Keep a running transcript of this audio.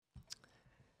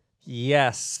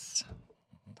Yes.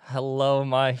 Hello,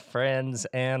 my friends,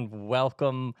 and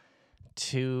welcome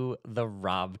to the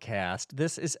Robcast.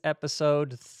 This is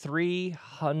episode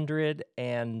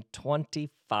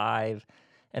 325,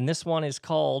 and this one is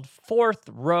called Fourth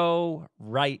Row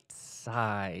Right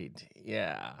Side.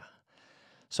 Yeah.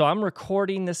 So I'm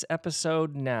recording this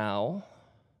episode now,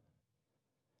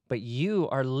 but you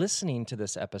are listening to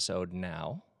this episode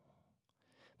now.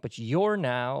 But your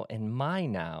now and my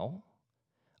now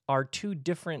are two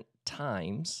different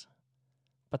times,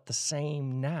 but the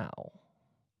same now.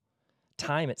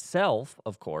 Time itself,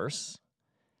 of course,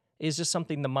 is just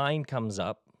something the mind comes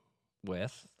up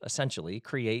with, essentially,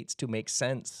 creates to make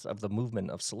sense of the movement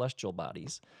of celestial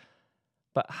bodies.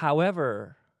 But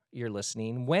however you're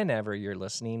listening, whenever you're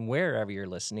listening, wherever you're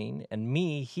listening, and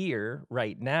me here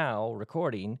right now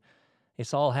recording,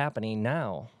 it's all happening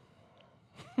now.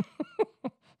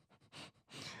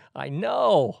 I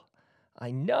know.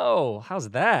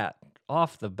 How's that?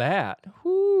 Off the bat.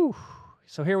 Whew.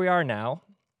 So here we are now.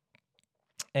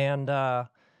 And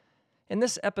in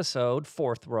this episode,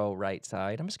 Fourth Row Right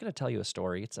Side, I'm just going to tell you a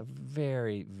story. It's a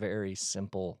very, very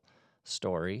simple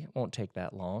story. It won't take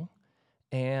that long.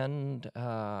 And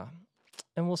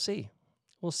we'll see.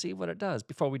 We'll see what it does.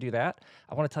 Before we do that,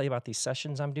 I want to tell you about these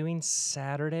sessions I'm doing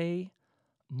Saturday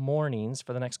mornings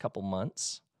for the next couple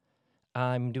months.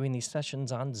 I'm doing these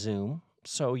sessions on Zoom.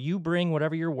 So you bring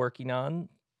whatever you're working on,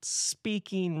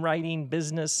 speaking, writing,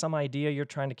 business, some idea you're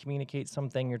trying to communicate,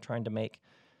 something you're trying to make,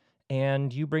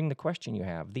 and you bring the question you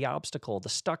have, the obstacle, the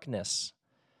stuckness,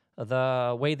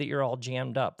 the way that you're all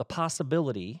jammed up, the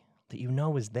possibility that you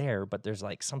know is there, but there's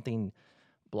like something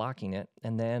blocking it.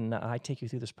 And then I take you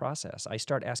through this process. I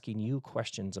start asking you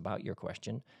questions about your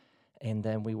question, and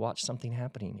then we watch something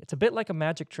happening. It's a bit like a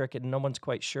magic trick, and no one's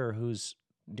quite sure who's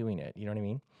doing it. You know what I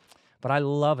mean? But I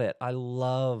love it. I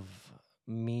love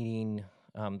meeting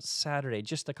Saturday,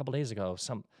 just a couple days ago,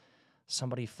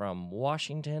 somebody from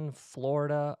Washington,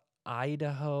 Florida,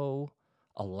 Idaho,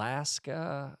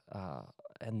 Alaska,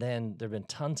 and then there have been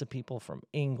tons of people from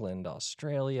England,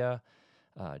 Australia,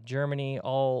 Germany,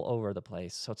 all over the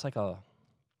place. So it's like a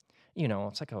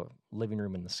living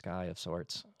room in the sky of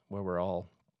sorts where we're all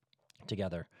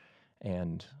together.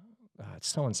 And it's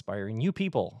so inspiring. You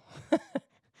people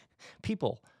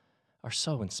are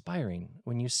so inspiring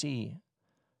when you see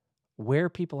where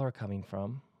people are coming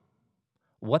from,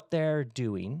 what they're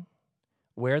doing,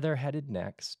 where they're headed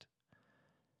next.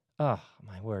 Oh,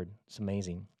 my word. It's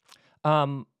amazing.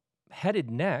 Headed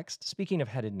next, speaking of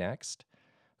headed next,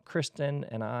 Kristen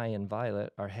and I and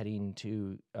Violet are heading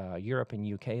to Europe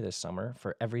and UK this summer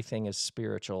for Everything is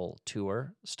Spiritual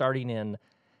tour, starting in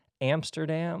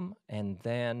Amsterdam, and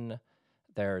then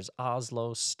there's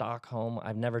Oslo, Stockholm.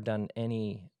 I've never been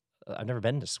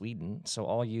to Sweden, so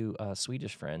all you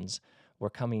Swedish friends, we're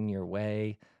coming your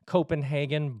way.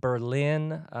 Copenhagen,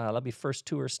 Berlin, that'll be first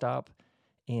tour stop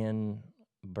in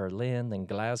Berlin, then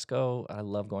Glasgow. I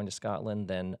love going to Scotland,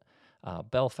 then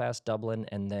Belfast, Dublin,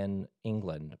 and then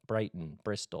England, Brighton,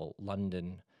 Bristol,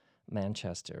 London,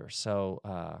 Manchester. So,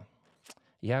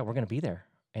 yeah, we're going to be there,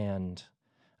 and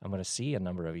I'm going to see a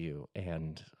number of you,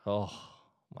 and oh,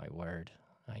 my word,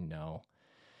 I know.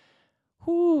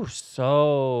 Whew,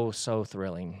 so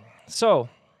thrilling. So,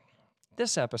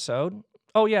 this episode,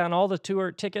 oh yeah, and all the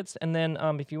tour tickets, and then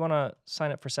if you want to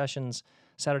sign up for sessions,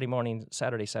 Saturday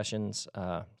sessions,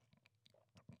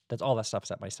 that's all that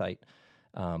stuff's at my site.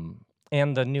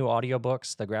 And the new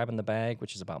audiobooks, The Grab in the Bag,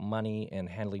 which is about money, and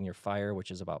Handling Your Fire,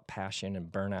 which is about passion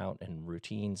and burnout and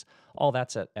routines, all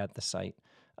that's at the site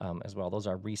as well. Those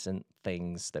are recent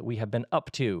things that we have been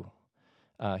up to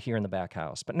here in the back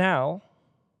house. But now,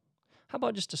 how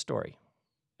about just a story?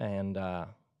 And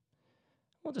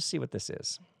we'll just see what this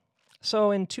is.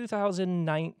 So in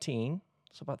 2019,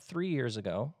 so about 3 years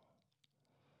ago,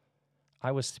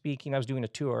 I was doing a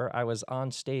tour. I was on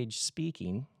stage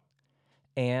speaking,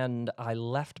 and I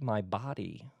left my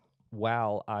body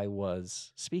while I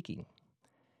was speaking.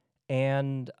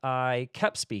 And I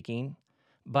kept speaking,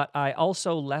 but I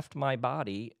also left my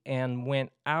body and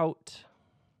went out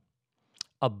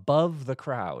above the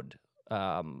crowd,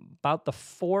 about the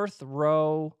fourth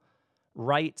row,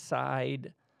 right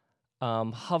side,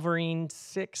 hovering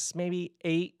 6, maybe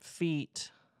 8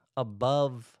 feet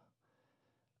above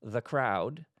the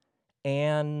crowd.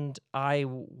 And I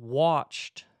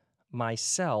watched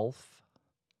myself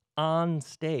on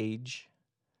stage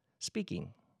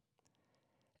speaking.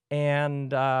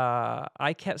 And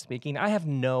I kept speaking. I have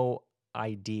no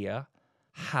idea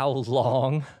how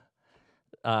long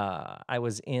I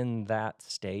was in that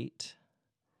state.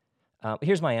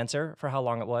 Here's my answer for how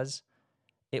long it was.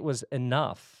 It was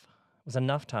enough It was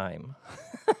enough time.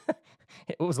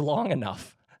 It was long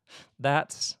enough.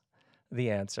 That's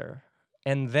the answer.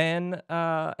 And then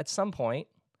at some point,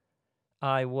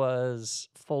 I was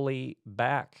fully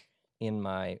back in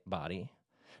my body.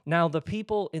 Now, the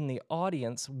people in the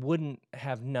audience wouldn't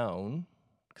have known,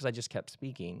 because I just kept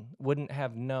speaking, wouldn't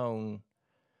have known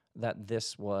that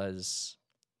this was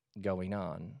going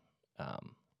on.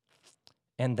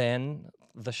 And then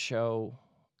the show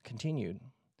continued.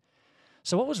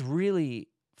 So, what was really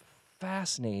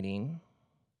fascinating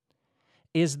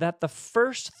is that the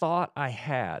first thought I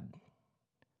had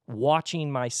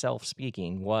watching myself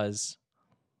speaking was,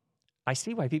 I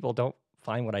see why people don't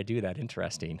find what I do that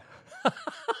interesting.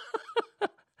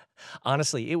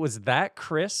 Honestly, it was that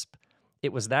crisp,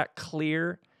 it was that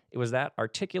clear, it was that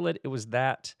articulate, it was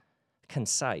that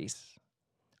concise.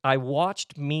 I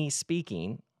watched me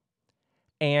speaking,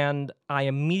 and I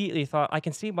immediately thought, I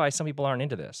can see why some people aren't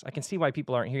into this. I can see why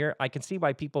people aren't here. I can see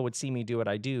why people would see me do what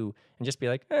I do and just be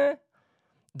like, eh.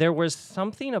 There was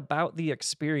something about the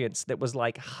experience that was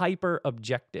like hyper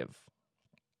objective.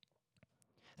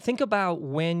 Think about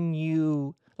when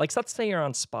you, like, let's say you're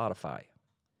on Spotify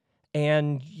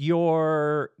and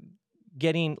you're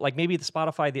getting, like, maybe the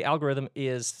Spotify, the algorithm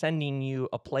is sending you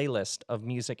a playlist of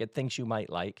music it thinks you might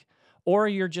like, or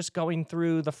you're just going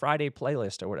through the Friday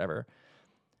playlist or whatever.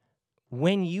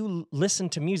 When you listen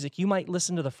to music, you might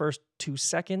listen to the first 2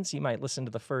 seconds, you might listen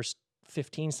to the first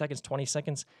 15 seconds, 20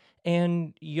 seconds,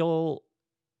 and you'll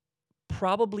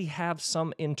probably have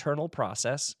some internal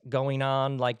process going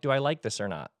on, like, do I like this or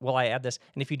not? Will I add this?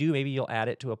 And if you do, maybe you'll add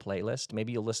it to a playlist.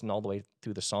 Maybe you'll listen all the way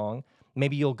through the song.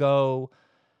 Maybe you'll go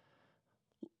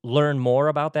learn more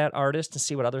about that artist and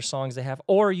see what other songs they have.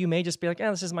 Or you may just be like,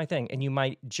 this is my thing. And you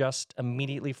might just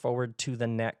immediately forward to the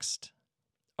next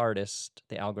artist,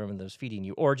 the algorithm that's feeding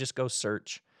you, or just go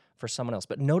search for someone else.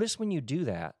 But notice when you do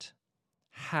that,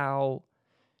 how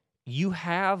you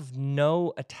have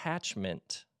no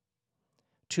attachment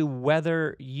to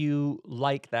whether you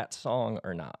like that song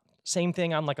or not. Same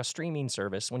thing on like a streaming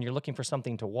service when you're looking for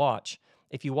something to watch.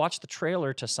 If you watch the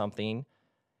trailer to something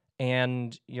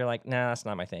and you're like, nah, that's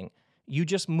not my thing, you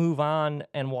just move on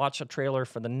and watch a trailer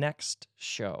for the next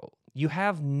show. You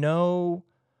have no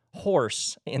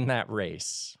horse in that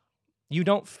race. You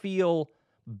don't feel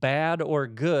bad or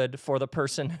good for the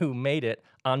person who made it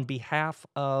on behalf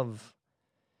of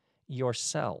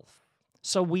yourself.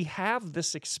 So we have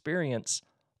this experience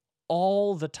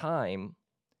all the time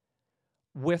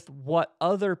with what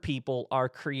other people are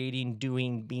creating,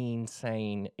 doing, being,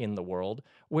 saying in the world,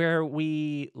 where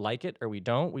we like it or we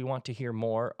don't. We want to hear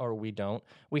more or we don't.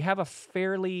 We have a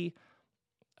fairly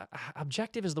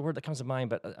objective is the word that comes to mind,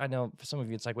 but I know for some of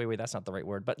you it's like, wait, that's not the right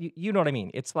word. But you know what I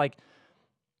mean. It's like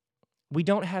we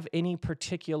don't have any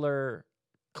particular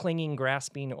clinging,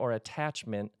 grasping, or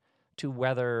attachment to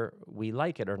whether we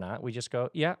like it or not. We just go,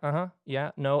 yeah,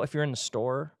 yeah, no. If you're in the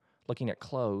store looking at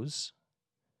clothes,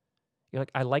 you're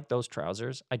like, I like those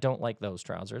trousers. I don't like those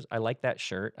trousers. I like that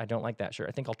shirt. I don't like that shirt.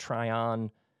 I think I'll try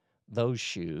on those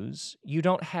shoes. You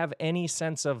don't have any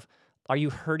sense of, are you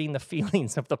hurting the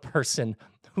feelings of the person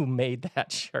who made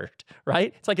that shirt,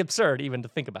 right? It's like absurd even to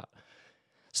think about.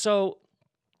 So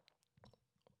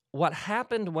what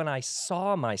happened when I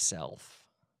saw myself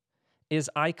is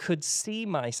I could see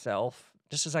myself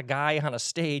just as a guy on a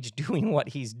stage doing what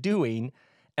he's doing,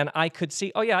 and I could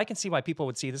see, oh yeah, I can see why people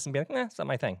would see this and be like, it's not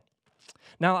my thing.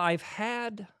 Now, I've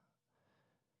had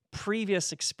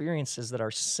previous experiences that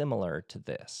are similar to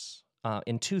this.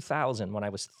 In 2000, when I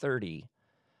was 30,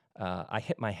 I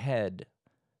hit my head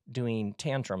doing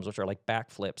tantrums, which are like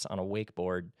backflips on a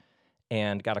wakeboard,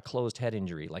 and got a closed head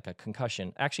injury, like a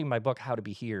concussion. Actually, my book, How to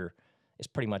Be Here, is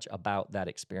pretty much about that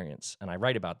experience, and I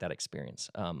write about that experience.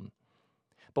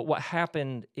 But what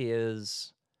happened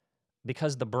is,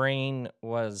 because the brain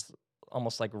was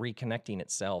almost like reconnecting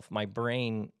itself, my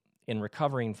brain, in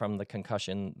recovering from the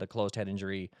concussion, the closed head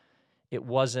injury, it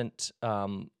wasn't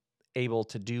able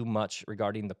to do much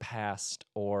regarding the past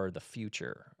or the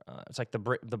future. It's like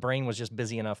the brain was just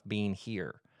busy enough being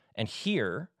here. And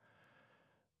here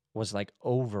was like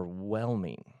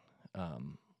overwhelming.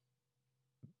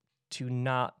 To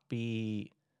not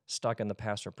be stuck in the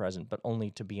past or present, but only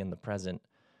to be in the present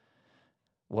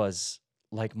was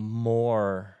like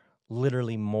more,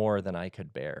 literally more than I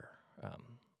could bear.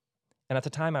 And at the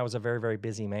time, I was a very, very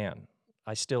busy man.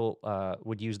 I still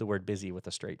would use the word busy with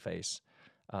a straight face.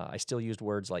 I still used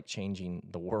words like changing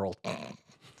the world.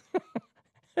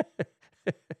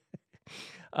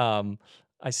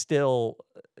 I still,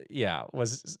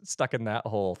 was stuck in that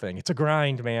whole thing. It's a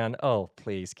grind, man. Oh,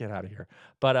 please get out of here.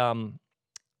 But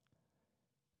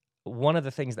one of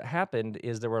the things that happened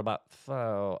is there were about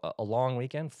a long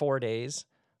weekend, 4 days,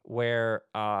 where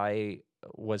I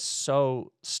was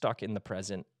so stuck in the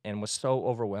present and was so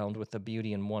overwhelmed with the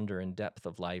beauty and wonder and depth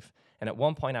of life. And at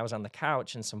one point, I was on the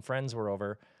couch and some friends were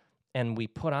over, and we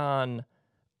put on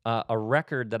a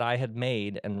record that I had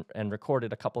made and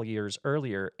recorded a couple years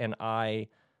earlier, and I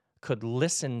could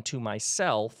listen to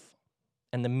myself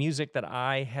and the music that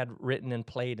I had written and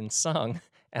played and sung.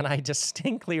 And I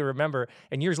distinctly remember,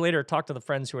 and years later, talked to the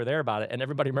friends who were there about it, and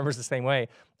everybody remembers the same way.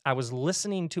 I was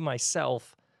listening to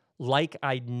myself like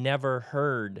I'd never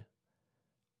heard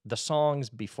the songs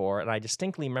before. And I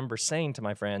distinctly remember saying to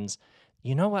my friends,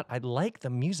 you know what? I like the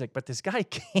music, but this guy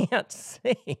can't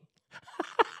sing.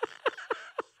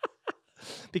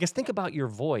 Because think about your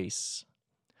voice.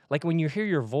 Like when you hear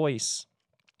your voice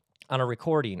on a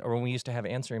recording or when we used to have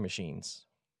answering machines,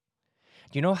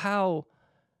 do you know how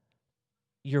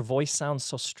your voice sounds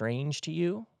so strange to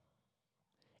you?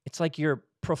 It's like you're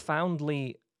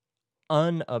profoundly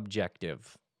unobjective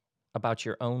about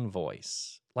your own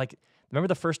voice. Like, remember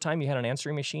the first time you had an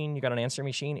answering machine, you got an answering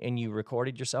machine and you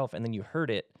recorded yourself and then you heard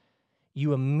it,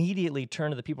 you immediately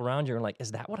turn to the people around you and like,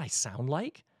 is that what I sound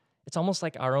like? It's almost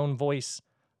like our own voice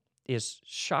is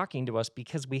shocking to us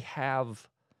because we have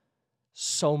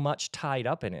so much tied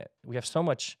up in it. We have so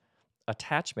much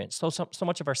attachment. So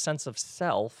much of our sense of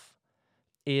self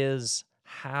is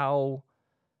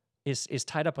is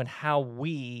tied up in how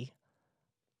we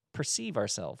perceive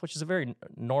ourselves, which is a very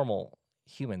normal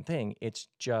human thing. It's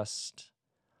just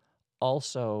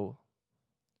also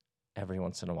every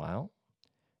once in a while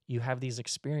you have these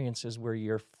experiences where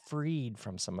you're freed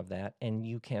from some of that and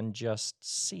you can just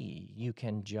see, you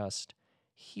can just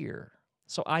hear.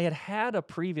 So I had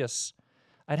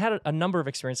a number of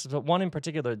experiences, but one in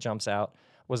particular that jumps out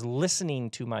was listening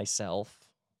to myself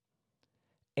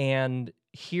and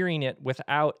hearing it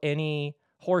without any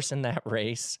horse in that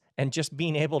race and just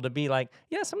being able to be like,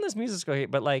 yeah, some of this music's great,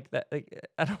 but like that, like,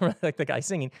 I don't really like the guy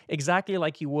singing exactly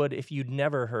like you would if you'd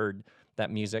never heard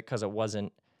that music because it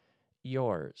wasn't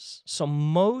yours. So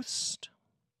I'm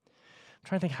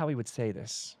trying to think how we would say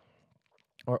this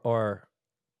or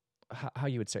how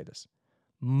you would say this.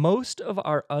 Most of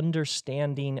our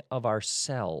understanding of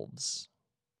ourselves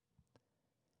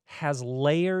has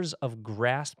layers of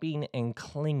grasping and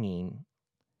clinging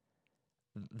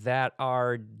that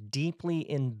are deeply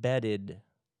embedded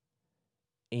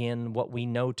in what we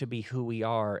know to be who we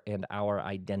are and our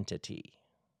identity.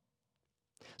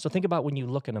 So think about when you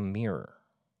look in a mirror.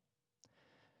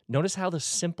 Notice how the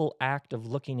simple act of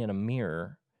looking in a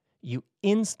mirror, you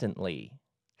instantly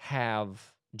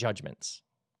have judgments.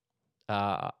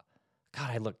 God,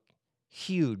 I look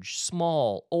huge,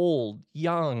 small, old,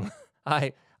 young.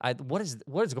 What is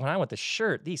going on with this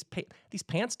shirt? These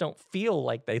pants don't feel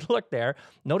like they look there.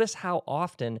 Notice how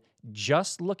often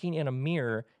just looking in a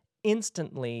mirror,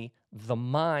 instantly the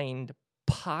mind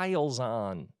piles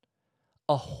on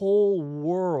a whole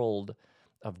world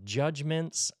of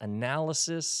judgments,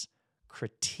 analysis,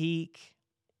 critique.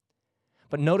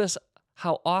 But notice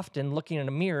how often looking in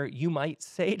a mirror, you might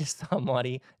say to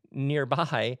somebody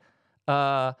nearby,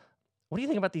 what do you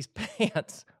think about these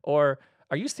pants? Or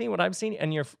are you seeing what I'm seeing?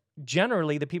 And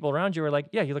generally the people around you are like,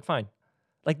 yeah, you look fine.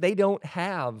 Like they don't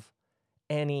have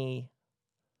any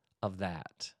of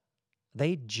that.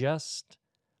 They just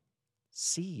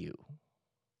see you.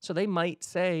 So they might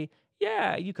say,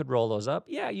 yeah, you could roll those up.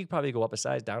 Yeah, you could probably go up a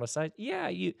size, down a size.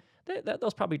 Yeah,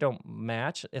 those probably don't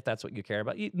match if that's what you care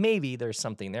about. Maybe there's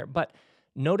something there. But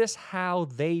notice how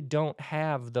they don't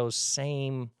have those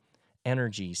same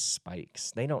energy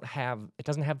spikes. It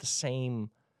doesn't have the same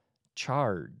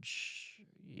charge.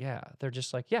 Yeah, they're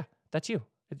just like, yeah, that's you.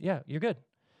 Yeah, you're good.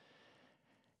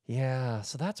 Yeah,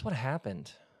 so that's what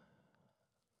happened.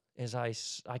 Is I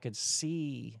could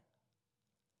see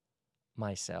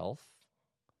myself.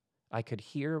 I could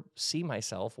see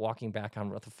myself walking back on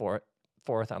the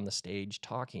forth on the stage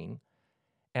talking,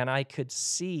 and I could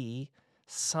see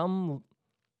some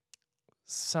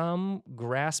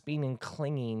grasping and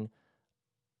clinging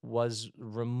was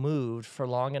removed for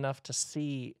long enough to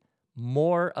see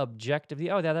more objectively.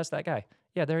 Oh, yeah, that's that guy.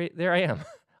 Yeah, there I am.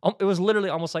 It was literally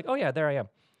almost like, oh yeah, there I am.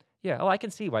 Yeah, oh, I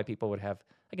can see why people would have.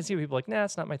 I can see why people are like, nah,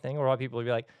 it's not my thing, or why people would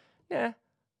be like, nah.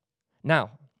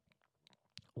 Now,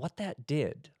 what that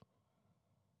did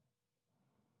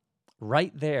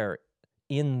right there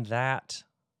in that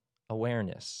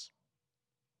awareness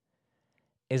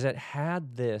is it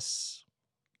had this,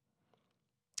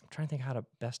 I'm trying to think how to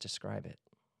best describe it.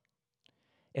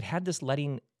 It had this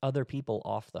letting other people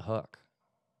off the hook.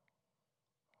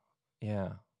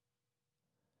 Yeah.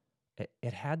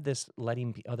 It had this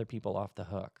letting other people off the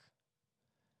hook.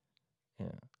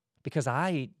 Yeah. Because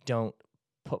I don't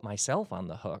put myself on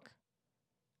the hook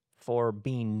for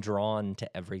being drawn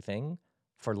to everything,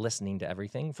 for listening to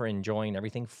everything, for enjoying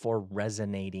everything, for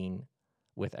resonating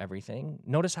with everything.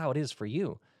 Notice how it is for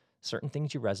you. Certain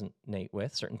things you resonate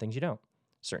with, certain things you don't.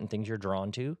 Certain things you're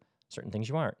drawn to, certain things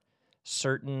you aren't.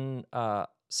 Certain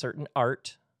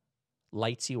art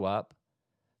lights you up.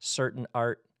 Certain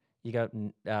art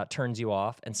turns you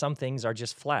off, and some things are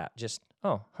just flat. Just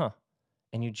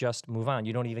and you just move on.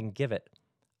 You don't even give it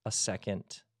a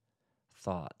second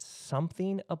thought.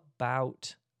 Something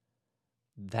about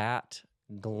that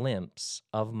glimpse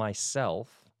of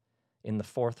myself in the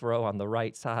fourth row on the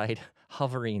right side,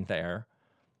 hovering there,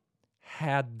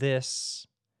 had this,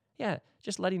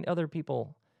 just letting other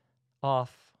people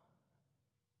off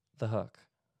the hook.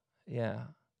 Yeah.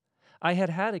 I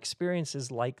had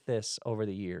experiences like this over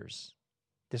the years.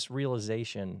 This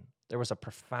realization, there was a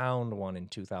profound one in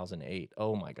 2008.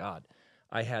 Oh my God.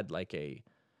 I had like a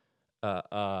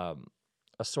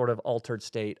sort of altered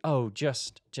state. Oh,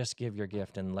 just give your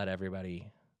gift and let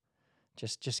everybody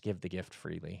just give the gift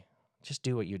freely. Just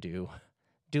do what you do.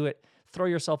 Do it. Throw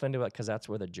yourself into it, because that's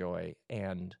where the joy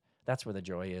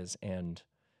is. And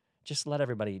just let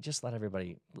everybody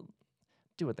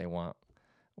do what they want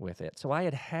with it. So I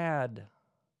had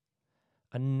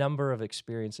a number of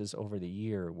experiences over the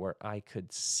year where I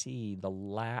could see the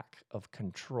lack of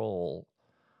control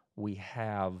we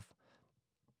have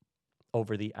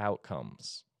over the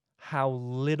outcomes, how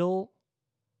little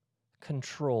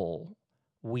control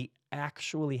we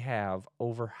actually have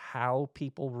over how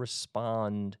people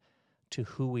respond to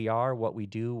who we are, what we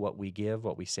do, what we give,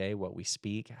 what we say, what we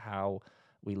speak, how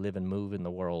we live and move in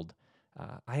the world.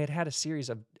 I had a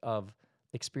series of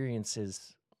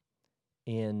experiences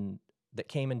that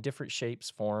came in different shapes,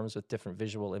 forms, with different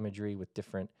visual imagery, with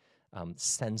different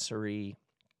sensory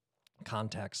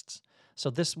contexts. So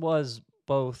this was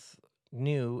both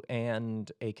new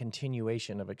and a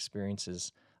continuation of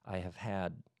experiences I have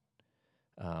had.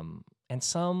 And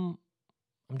some,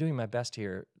 I'm doing my best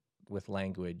here with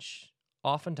language.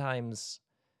 Oftentimes,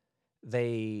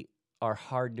 they are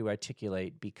hard to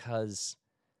articulate because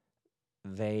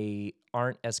they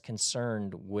aren't as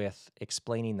concerned with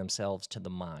explaining themselves to the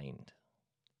mind.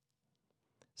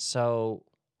 So,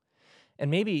 and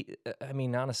maybe,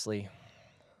 honestly,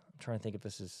 I'm trying to think if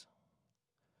this is,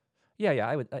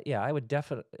 I would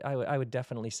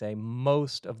definitely say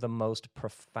most of the most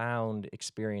profound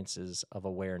experiences of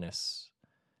awareness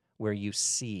where you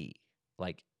see,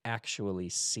 like actually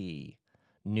see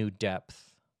new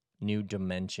depth, new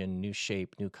dimension, new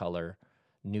shape, new color,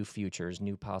 new futures,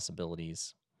 new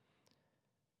possibilities.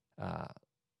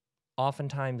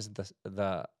 Oftentimes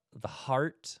the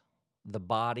heart, the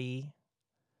body,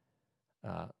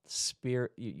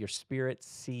 spirit, your spirit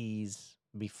sees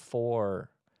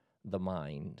before the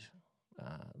mind.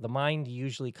 The mind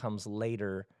usually comes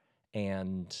later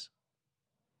and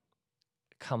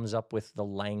comes up with the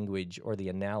language or the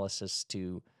analysis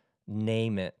to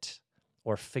name it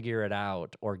or figure it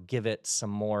out or give it some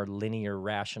more linear,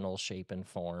 rational shape and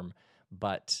form.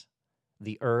 But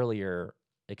the earlier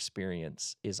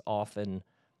experience is often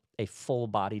a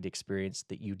full-bodied experience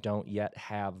that you don't yet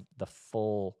have the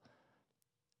full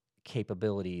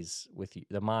capabilities with you.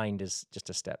 The mind is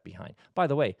just a step behind. By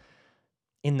the way,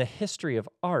 in the history of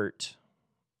art,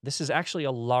 this is actually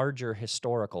a larger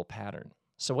historical pattern.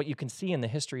 So what you can see in the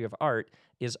history of art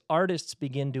is artists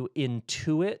begin to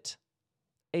intuit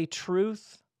a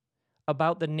truth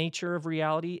about the nature of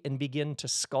reality and begin to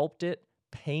sculpt it,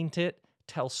 paint it,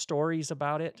 tell stories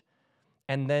about it.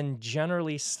 And then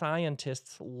generally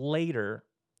scientists later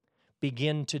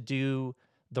begin to do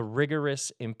the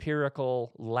rigorous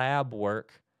empirical lab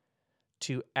work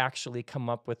to actually come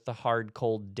up with the hard,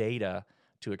 cold data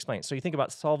to explain. So you think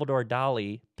about Salvador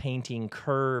Dali painting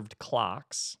curved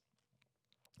clocks,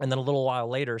 and then a little while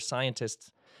later,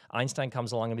 Einstein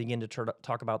comes along and begin to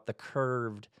talk about the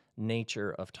curved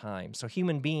nature of time. So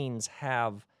human beings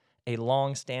have a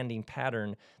long-standing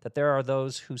pattern that there are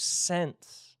those who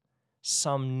sense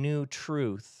some new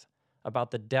truth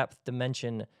about the depth,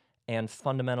 dimension, and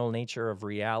fundamental nature of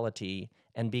reality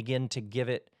and begin to give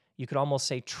it, you could almost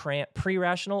say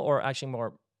pre-rational or actually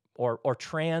more or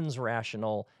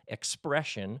trans-rational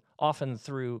expression, often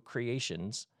through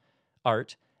creations,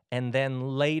 art, and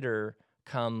then later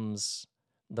comes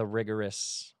the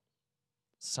rigorous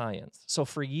science. So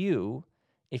for you,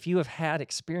 if you have had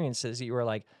experiences that you were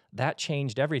like, that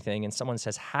changed everything, and someone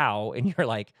says, how? And you're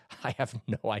like, I have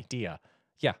no idea.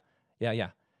 Yeah,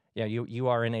 you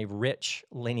are in a rich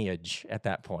lineage at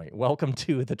that point. Welcome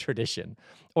to the tradition.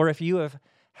 Or if you have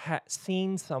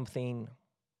seen something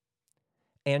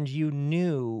and you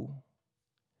knew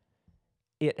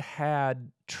it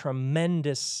had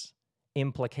tremendous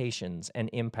implications and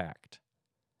impact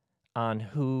on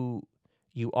who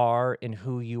you are and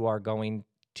who you are going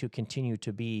to continue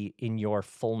to be in your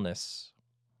fullness.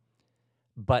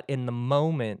 But in the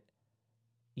moment,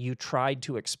 you tried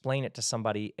to explain it to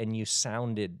somebody and you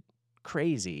sounded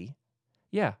crazy.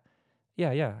 Yeah.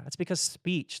 That's because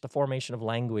speech, the formation of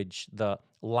language, the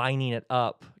lining it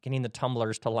up, getting the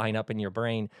tumblers to line up in your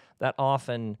brain, that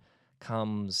often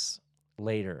comes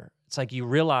later. It's like you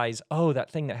realize, oh,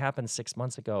 that thing that happened 6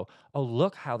 months ago, oh,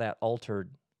 look how that altered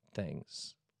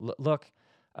things. Look,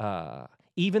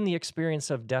 even the experience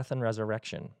of death and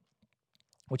resurrection,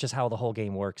 which is how the whole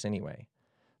game works anyway.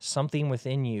 Something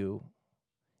within you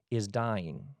is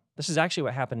dying. This is actually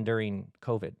what happened during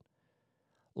COVID.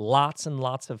 Lots and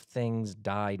lots of things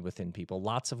died within people.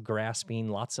 Lots of grasping,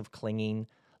 lots of clinging,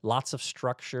 lots of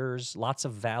structures, lots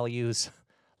of values,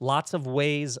 lots of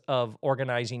ways of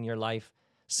organizing your life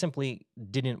simply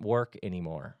didn't work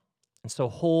anymore. And so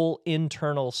whole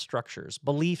internal structures,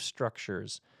 belief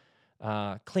structures,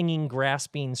 clinging,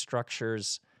 grasping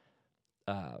structures,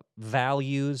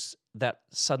 values that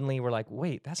suddenly were like,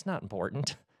 wait, that's not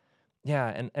important.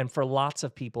 Yeah, and for lots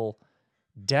of people,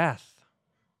 death,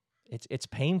 it's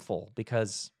painful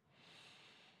because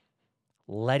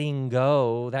letting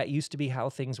go, that used to be how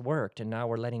things worked, and now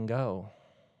we're letting go.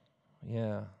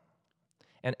 Yeah.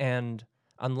 And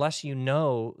unless you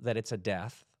know that it's a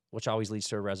death, which always leads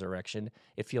to a resurrection,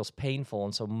 it feels painful,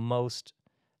 and so most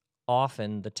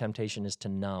often the temptation is to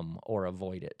numb or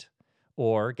avoid it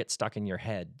or get stuck in your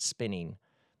head spinning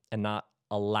and not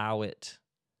allow it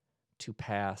to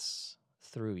pass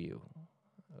through you.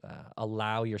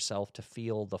 Allow yourself to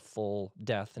feel the full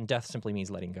death. And death simply means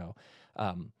letting go.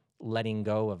 Letting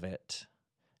go of it.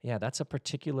 Yeah, that's a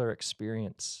particular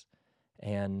experience.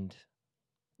 And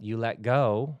you let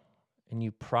go and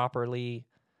you properly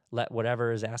let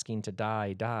whatever is asking to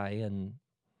die, die. And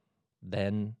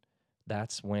then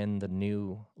that's when the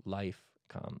new life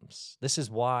comes. This is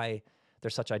why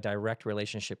there's such a direct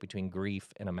relationship between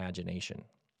grief and imagination.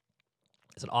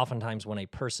 Is that oftentimes when a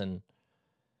person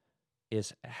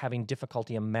is having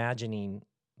difficulty imagining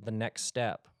the next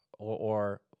step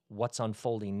or what's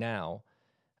unfolding now,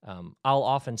 I'll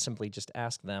often simply just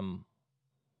ask them,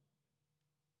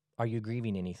 are you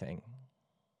grieving anything?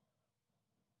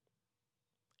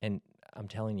 And I'm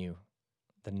telling you,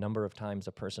 the number of times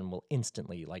a person will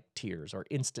instantly, like tears or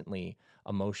instantly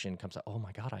emotion comes up, oh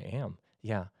my God, I am.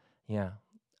 Yeah.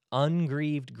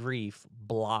 Ungrieved grief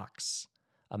blocks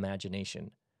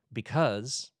imagination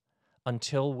because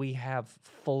until we have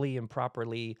fully and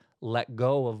properly let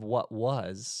go of what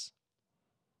was,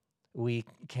 we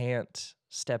can't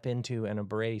step into and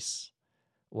embrace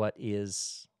what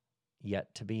is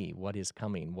yet to be, what is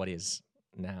coming, what is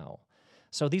now.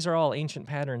 So these are all ancient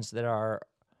patterns that are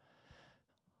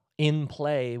in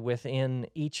play within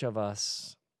each of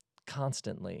us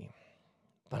constantly.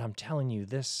 But I'm telling you,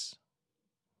 this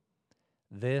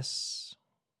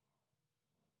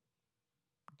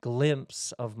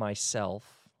glimpse of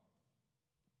myself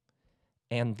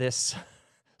and this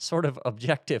sort of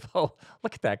objective, oh,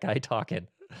 look at that guy talking.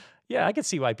 Yeah, I can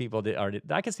see why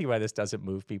I can see why this doesn't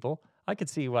move people. I can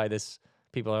see why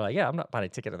people are like, yeah, I'm not buying a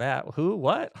ticket to that. Who?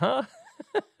 What? Huh?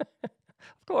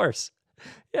 Of course.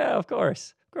 Yeah, of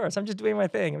course. I'm just doing my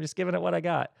thing. I'm just giving it what I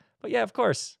got. But yeah, of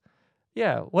course.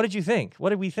 Yeah. What did you think? What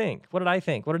did we think? What did I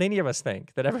think? What did any of us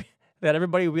think? That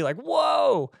everybody would be like,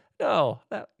 whoa, no,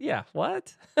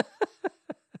 what?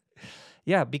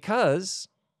 Yeah, because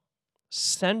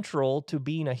central to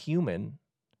being a human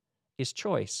is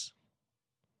choice.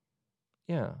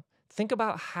 Yeah. Think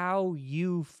about how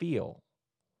you feel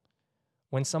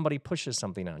when somebody pushes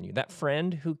something on you. That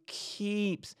friend who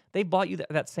they bought you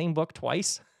that same book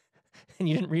twice and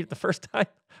you didn't read it the first time,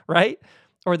 right?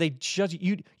 Or they judge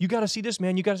you. You got to see this,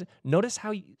 man. You got to notice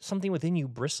how something within you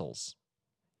bristles.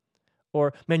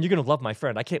 Or, man, you're going to love my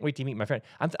friend. I can't wait to meet my friend.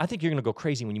 I think you're going to go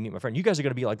crazy when you meet my friend. You guys are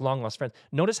going to be like long-lost friends.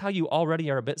 Notice how you already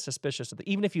are a bit suspicious of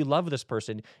even if you love this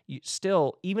person,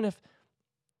 even if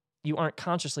you aren't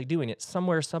consciously doing it,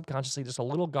 somewhere subconsciously, just a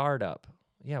little guard up.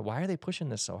 Yeah, why are they pushing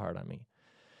this so hard on me?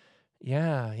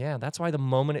 Yeah. That's why the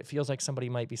moment it feels like somebody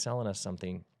might be selling us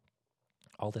something,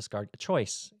 all this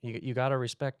choice. You got to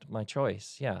respect my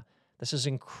choice. Yeah, this is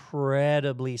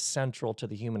incredibly central to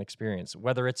the human experience,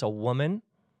 whether it's a woman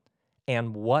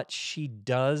and what she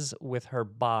does with her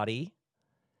body,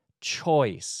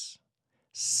 choice,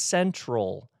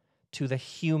 central to the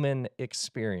human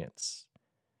experience.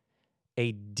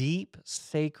 A deep,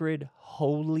 sacred,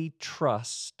 holy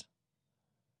trust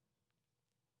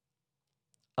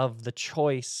of the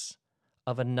choice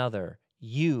of another.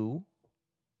 You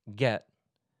get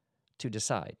to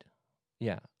decide.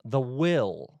 Yeah. The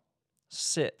will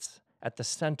sits at the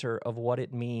center of what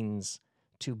it means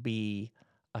to be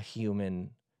a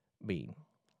human being.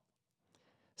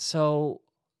 So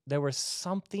there was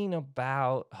something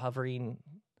about hovering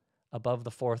above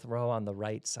the fourth row on the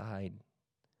right side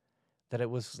that it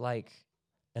was like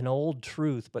an old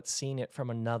truth, but seeing it from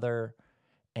another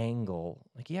angle.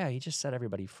 Like, yeah, he just set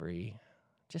everybody free.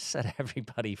 Just set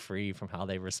everybody free from how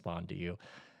they respond to you.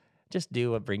 Just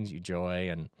do what brings you joy.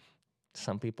 And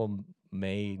some people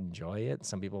may enjoy it.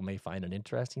 Some people may find it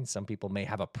interesting. Some people may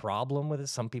have a problem with it.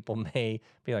 Some people may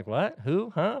be like, what?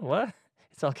 Who? Huh? What?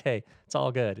 It's okay. It's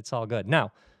all good. It's all good.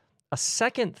 Now, a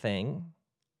second thing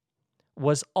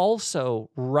was also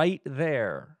right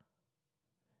there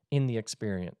in the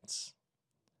experience.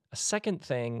 A second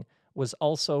thing was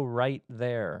also right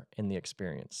there in the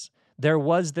experience. There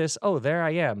was this, oh, there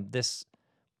I am, this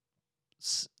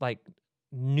like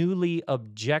newly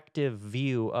objective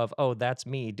view of, oh, that's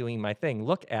me doing my thing.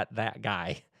 Look at that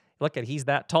guy. Look at, he's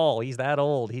that tall, he's that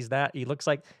old, he looks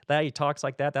like that, he talks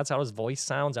like that, that's how his voice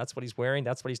sounds, that's what he's wearing,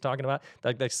 that's what he's talking about.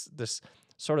 Like this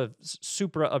sort of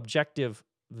supra objective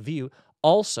view.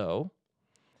 Also,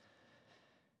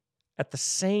 at the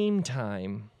same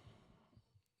time,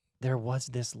 there was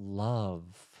this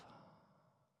love.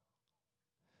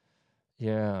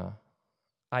 Yeah.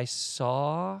 I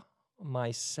saw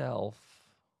myself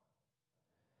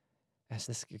as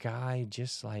this guy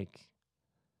just like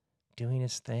doing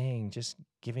his thing, just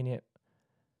giving it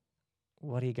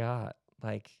what he got,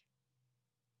 like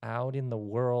out in the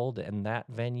world and that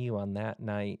venue on that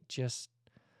night, just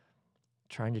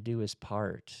trying to do his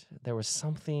part. There was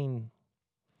something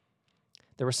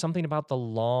about the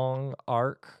long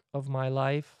arc of my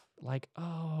life, like,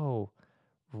 oh,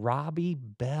 Robbie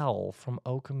Bell from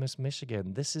Okemos,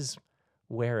 Michigan. This is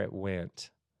where it went.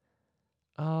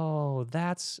 Oh,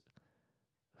 that's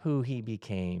who he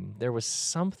became. There was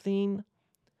something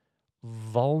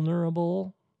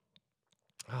vulnerable.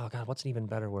 Oh, God, what's an even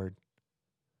better word?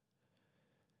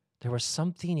 There was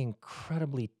something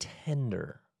incredibly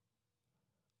tender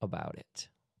about it.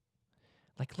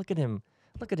 Like, look at him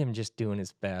just doing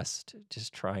his best,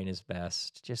 just trying his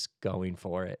best, just going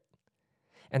for it.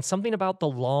 And something about the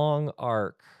long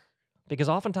arc, because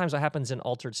oftentimes what happens in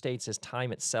altered states is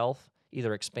time itself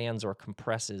either expands or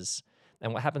compresses.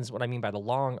 And what I mean by the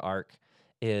long arc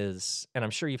is, and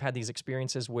I'm sure you've had these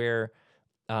experiences where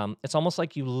it's almost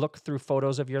like you look through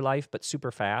photos of your life, but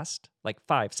super fast, like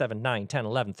 5, 7, 9, 10,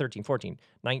 11, 13, 14,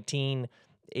 19,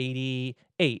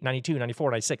 88, 92,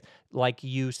 94, 96. Like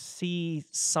you see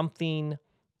something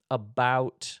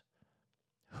about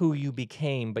who you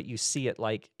became, but you see it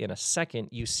like in a second,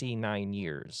 you see 9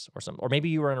 years or something. Or maybe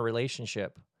you were in a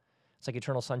relationship. It's like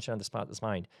Eternal Sunshine of the Spotless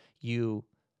Mind. You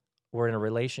were in a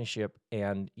relationship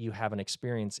and you have an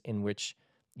experience in which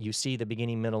you see the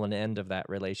beginning, middle, and end of that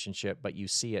relationship, but you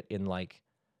see it in like,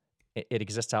 it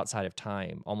exists outside of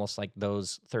time, almost like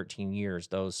those 13 years,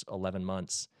 those 11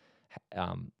 months.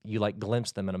 You like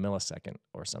glimpse them in a millisecond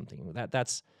or something.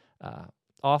 That's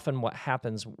often what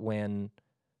happens when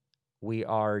we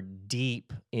are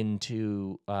deep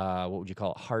into what would you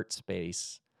call it, heart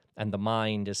space, and the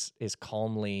mind is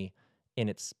calmly in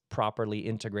its properly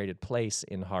integrated place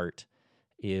in heart.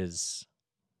 Is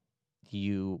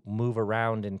you move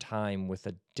around in time with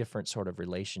a different sort of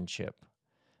relationship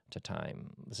to time.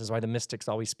 This is why the mystics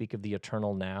always speak of the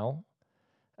eternal now.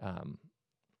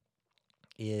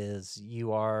 Is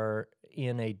you are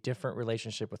in a different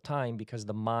relationship with time because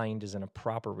the mind is in a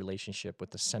proper relationship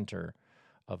with the center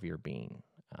of your being.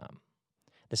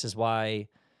 This is why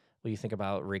when you think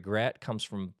about regret comes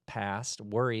from past,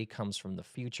 worry comes from the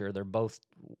future. They're both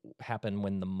happen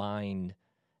when the mind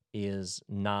is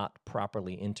not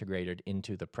properly integrated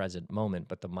into the present moment,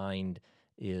 but the mind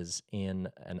is in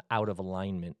an out of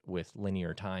alignment with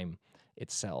linear time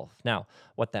itself. Now,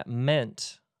 what that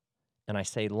meant, and I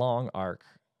say long arc,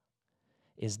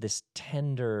 is this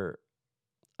tender,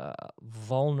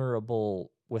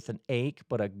 vulnerable, with an ache,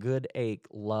 but a good ache,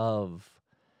 love.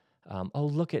 Oh,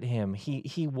 look at him.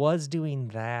 He was doing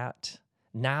that.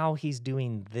 Now he's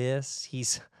doing this.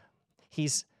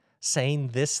 He's saying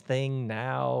this thing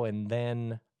now. And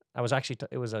then I was actually,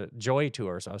 it was a joy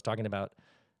tour. So I was talking about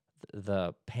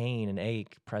the pain and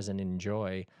ache present in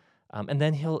joy. And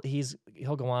then he'll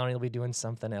go on and he'll be doing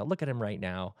something else. Look at him right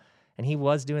now. And he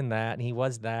was doing that and he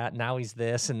was that. Now he's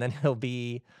this. And then he'll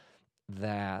be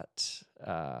that.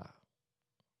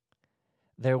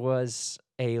 There was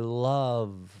a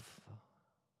love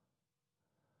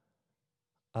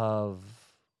of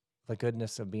the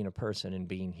goodness of being a person and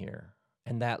being here.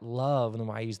 And that love, and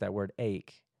why I use that word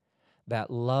ache, that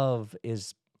love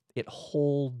it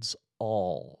holds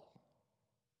all.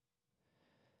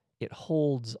 It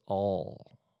holds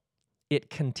all. It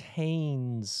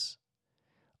contains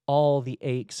all the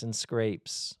aches and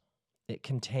scrapes. It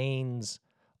contains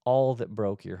all that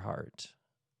broke your heart.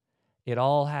 It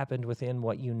all happened within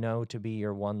what you know to be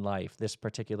your one life, this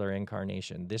particular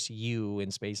incarnation, this you in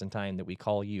space and time that we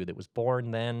call you, that was born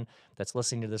then, that's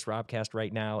listening to this Robcast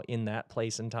right now in that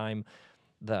place and time.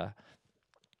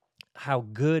 How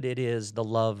good it is, the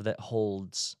love that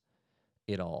holds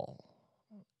it all.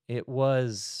 It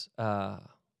was a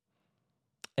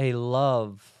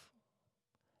love,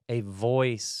 a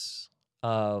voice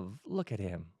of, look at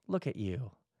him, look at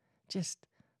you. Just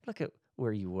look at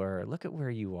where you were, look at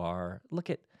where you are, look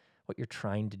at what you're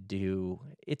trying to do.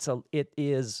 It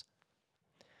is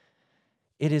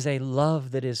a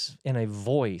love that is in a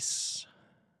voice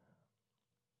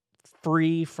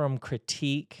free from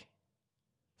critique,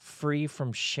 free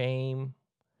from shame.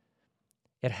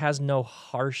 It has no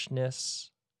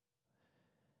harshness.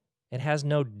 It has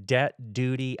no debt,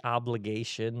 duty,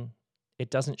 obligation. It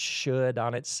doesn't should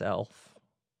on itself.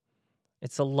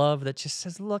 It's a love that just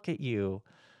says, look at you.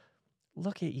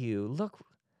 Look at you.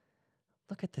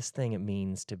 Look at this thing it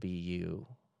means to be you.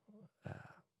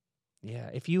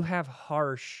 If you have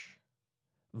harsh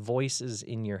voices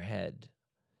in your head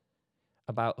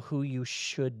about who you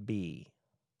should be,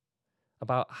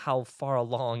 about how far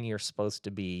along you're supposed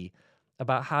to be,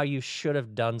 about how you should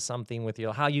have done something with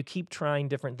how you keep trying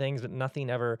different things, but nothing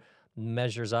ever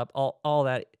measures up, all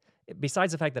that,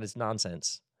 besides the fact that it's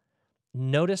nonsense,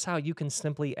 notice how you can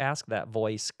simply ask that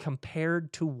voice,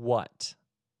 compared to what?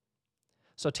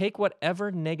 So take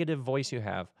whatever negative voice you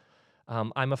have.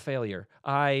 I'm a failure.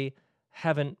 Why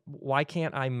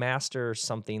can't I master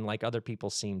something like other people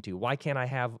seem to? Why can't I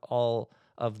have all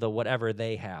of the whatever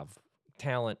they have?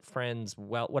 Talent, friends,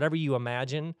 whatever you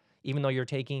imagine, even though you're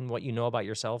taking what you know about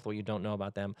yourself, what you don't know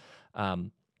about them.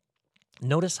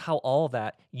 Notice how all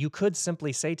that, you could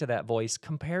simply say to that voice,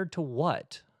 compared to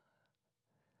what?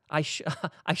 I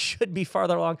should be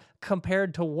farther along.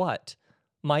 Compared to what?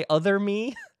 My other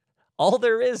me? All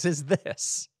there is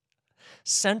this.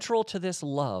 Central to this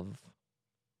love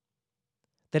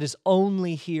that is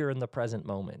only here in the present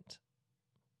moment.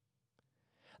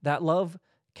 That love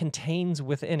contains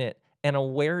within it an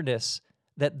awareness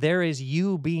that there is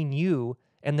you being you,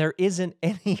 and there isn't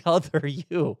any other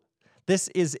you. This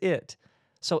is it.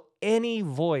 So any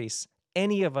voice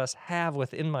any of us have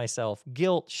within myself,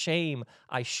 guilt, shame,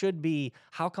 I should be,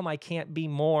 how come I can't be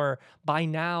more? By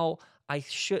now, I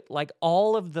should, like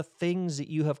all of the things that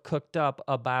you have cooked up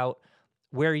about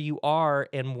where you are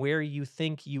and where you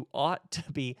think you ought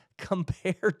to be,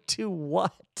 compared to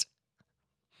what?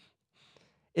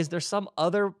 Is there some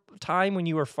other time when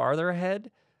you were farther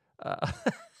ahead?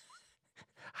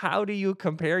 How do you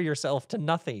compare yourself to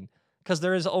nothing? Because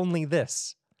there is only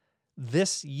this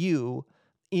you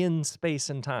in space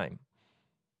and time.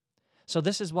 So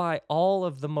this is why all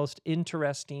of the most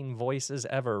interesting voices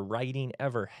ever, writing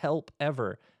ever, help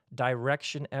ever,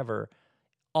 direction ever,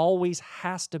 always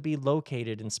has to be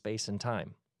located in space and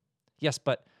time. Yes,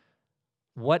 but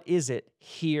what is it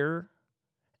here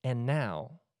and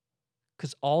now?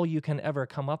 Because all you can ever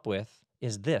come up with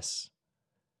is this.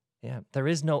 Yeah, there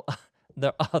is no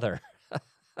the other.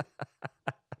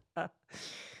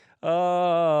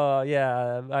 Oh,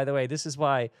 yeah. By the way, this is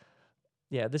why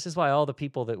all the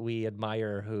people that we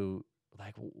admire who,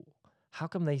 like, how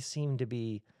come they seem to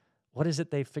be, what is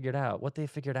it they figured out? What they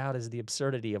figured out is the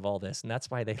absurdity of all this, and that's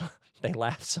why they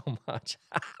laugh so much.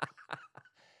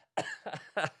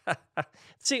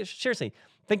 See, seriously,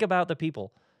 think about the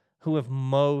people who have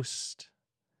most,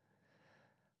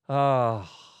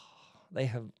 they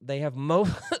have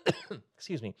most,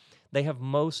 excuse me, they have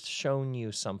most shown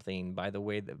you something by the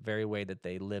very way that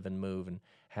they live and move and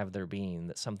have their being,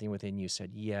 that something within you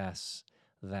said, yes,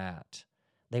 that.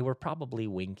 They were probably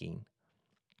winking.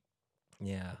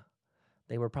 Yeah,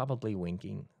 they were probably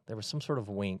winking. There was some sort of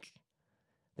wink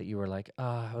that you were like,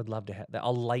 I would love to have that.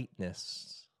 A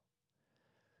lightness.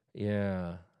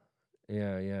 Yeah.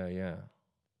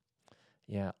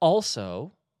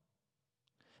 Also,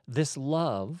 this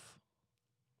love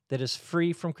that is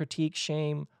free from critique,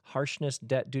 shame, harshness,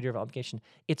 debt, duty, or obligation,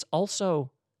 it's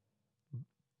also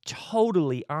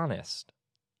totally honest.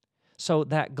 So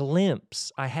that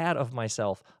glimpse I had of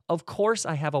myself, of course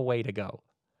I have a way to go.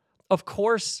 Of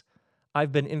course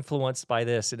I've been influenced by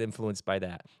this and influenced by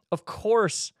that. Of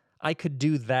course I could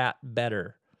do that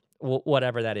better,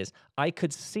 whatever that is. I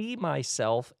could see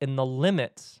myself in the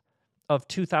limits of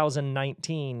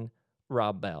 2019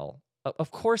 Rob Bell.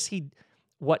 Of course,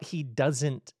 what he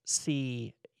doesn't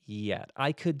see yet.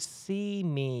 I could see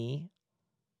me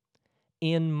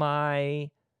in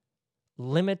my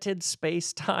limited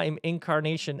space-time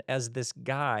incarnation as this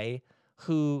guy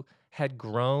who had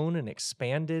grown and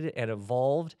expanded and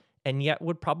evolved and yet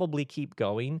would probably keep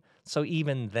going. So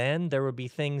even then, there would be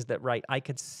things that, right, I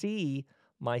could see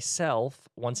myself,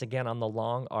 once again, on the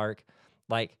long arc,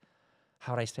 like,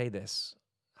 how'd I say this?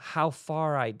 How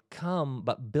far I'd come,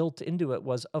 but built into it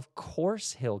was, of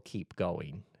course he'll keep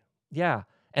going. Yeah.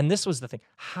 And this was the thing.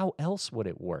 How else would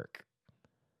it work?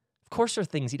 Of course there are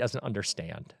things he doesn't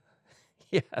understand.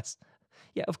 Yes.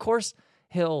 Yeah, of course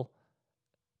he'll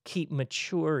keep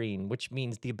maturing, which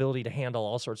means the ability to handle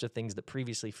all sorts of things that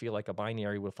previously feel like a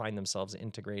binary will find themselves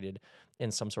integrated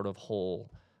in some sort of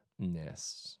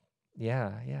wholeness.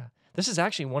 Yeah, yeah. This is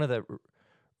actually one of the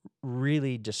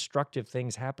really destructive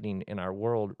things happening in our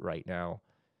world right now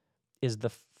is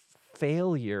the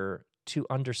failure to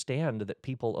understand that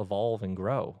people evolve and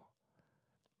grow.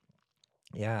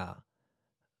 Yeah.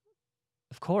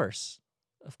 Of course.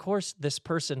 Of course, this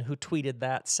person who tweeted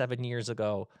that 7 years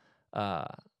ago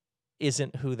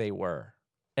isn't who they were,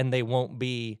 and they won't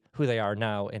be who they are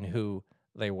now and who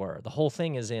they were. The whole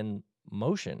thing is in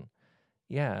motion.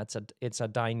 Yeah, it's a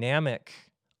dynamic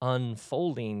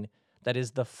unfolding that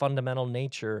is the fundamental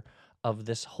nature of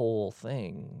this whole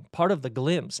thing. Part of the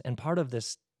glimpse and part of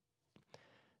this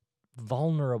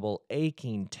vulnerable,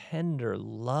 aching, tender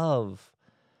love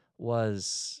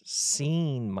was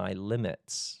seeing my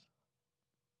limits.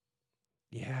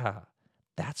 Yeah,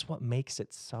 that's what makes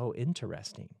it so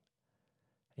interesting.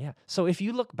 Yeah. So if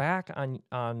you look back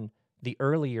on the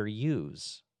earlier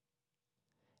yous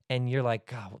and you're like,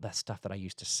 God, that stuff that I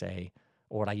used to say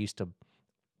or what I used to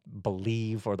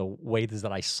believe or the ways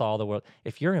that I saw the world,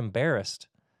 if you're embarrassed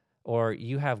or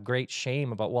you have great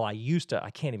shame about, well, I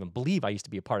can't even believe I used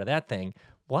to be a part of that thing.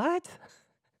 What?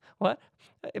 What?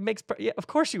 It makes, yeah, of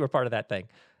course you were part of that thing.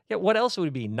 Yeah, what else would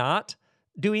it be? Not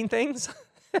doing things?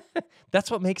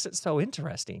 That's what makes it so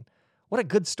interesting. What a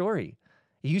good story.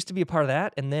 You used to be a part of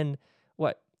that, and then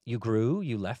what? You grew,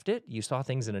 you left it, you saw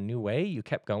things in a new way, you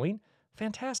kept going.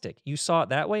 Fantastic. You saw it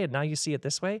that way, and now you see it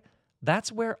this way.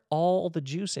 That's where all the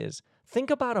juice is. Think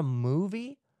about a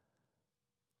movie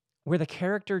where the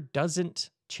character doesn't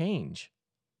change.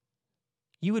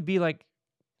 You would be like,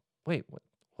 wait,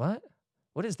 what?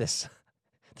 What is this?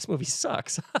 This movie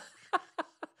sucks.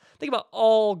 Think about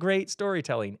all great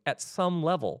storytelling at some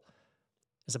level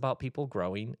is about people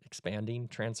growing, expanding,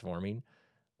 transforming.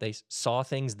 They saw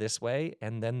things this way,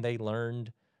 and then they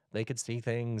learned they could see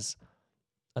things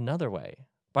another way.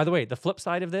 By the way, the flip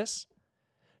side of this,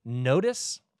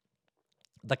 notice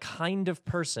the kind of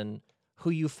person who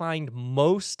you find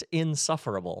most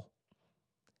insufferable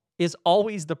is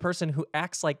always the person who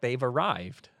acts like they've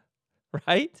arrived,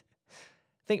 right?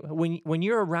 Think when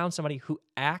you're around somebody who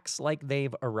acts like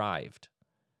they've arrived,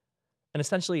 and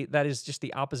essentially that is just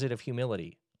the opposite of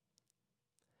humility.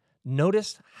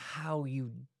 Notice how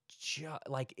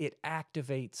it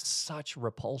activates such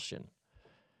repulsion.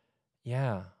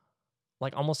 Yeah.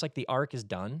 Like almost like the arc is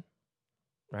done,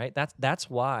 right? That's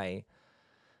why,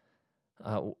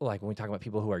 like when we talk about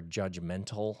people who are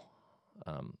judgmental,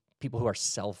 people who are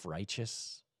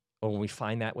self-righteous, or when we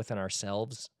find that within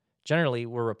ourselves, generally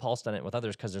we're repulsed on it with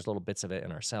others because there's little bits of it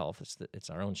in ourselves.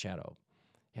 It's our own shadow.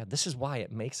 Yeah, this is why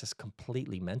it makes us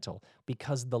completely mental,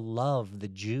 because the love, the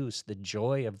juice, the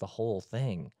joy of the whole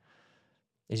thing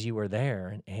is you were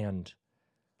there, and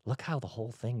look how the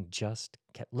whole thing just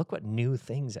kept, look what new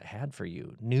things it had for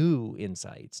you, new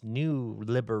insights, new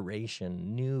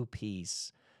liberation, new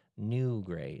peace, new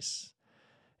grace.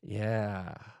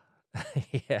 Yeah.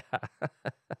 Yeah.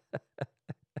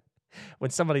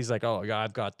 When somebody's like, oh, God,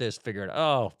 I've got this figured out.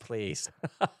 Oh, please.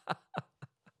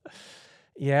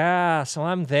 Yeah, so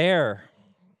I'm there,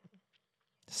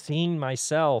 seeing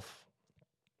myself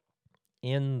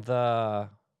in the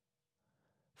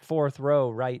fourth row,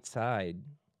 right side.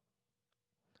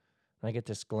 I get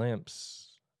this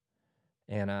glimpse,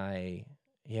 and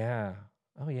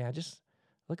just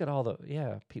look at all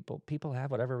people have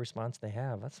whatever response they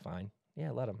have. That's fine. Yeah,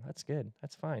 let them. That's good.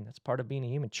 That's fine. That's part of being a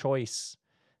human. Choice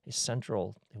is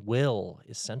central. Will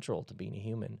is central to being a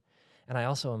human. And I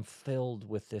also am filled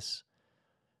with this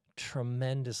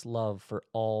tremendous love for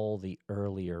all the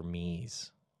earlier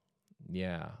me's.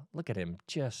 Yeah, look at him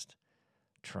just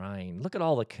trying. Look at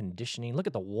all the conditioning. Look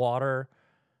at the water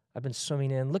I've been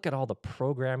swimming in. Look at all the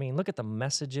programming. Look at the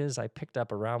messages I picked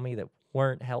up around me that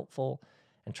weren't helpful,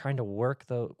 and trying to work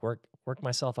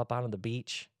myself up onto the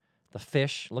beach. The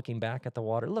fish looking back at the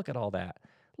water. Look at all that.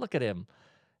 Look at him.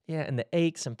 Yeah, and the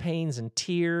aches and pains and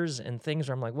tears and things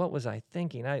where I'm like, what was I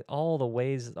thinking? All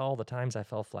the times I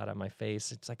fell flat on my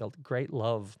face. It's like a great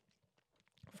love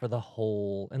for the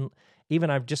whole. And even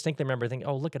I just think they remember thinking,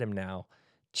 oh, look at him now,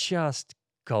 just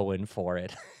going for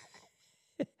it.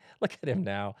 Look at him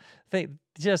now,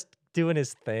 just doing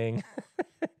his thing.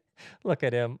 Look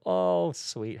at him. Oh,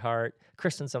 sweetheart.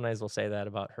 Kristen sometimes will say that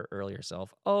about her earlier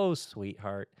self. Oh,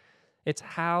 sweetheart. It's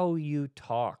how you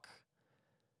talk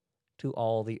to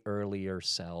all the earlier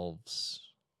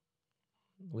selves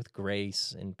with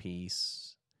grace and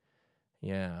peace.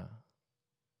 Yeah.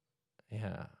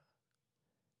 Yeah.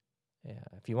 Yeah.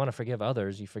 If you want to forgive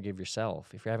others, you forgive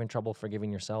yourself. If you're having trouble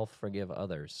forgiving yourself, forgive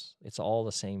others. It's all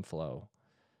the same flow.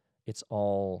 It's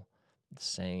all the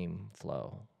same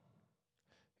flow.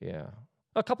 Yeah.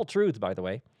 A couple truths, by the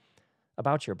way,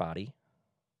 about your body.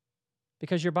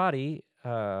 Because your body,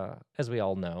 as we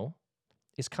all know,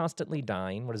 is constantly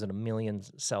dying. What is it? 1 million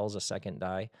cells a second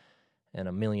die, and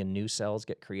 1 million new cells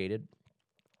get created.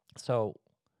 So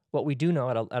what we do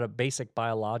know at a basic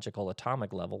biological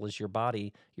atomic level is your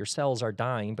body, your cells are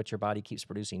dying, but your body keeps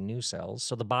producing new cells.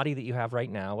 So the body that you have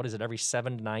right now, what is it? Every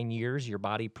 7 to 9 years, your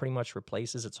body pretty much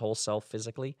replaces its whole self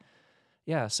physically.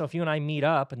 Yeah. So if you and I meet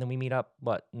up, and then we meet up,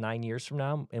 9 years from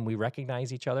now, and we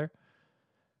recognize each other,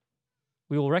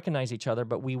 we will recognize each other,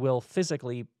 but we will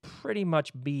physically pretty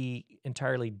much be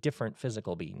entirely different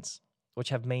physical beings, which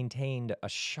have maintained a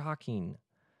shocking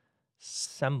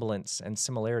semblance and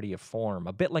similarity of form,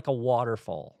 a bit like a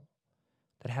waterfall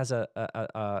that has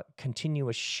a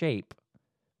continuous shape,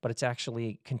 but it's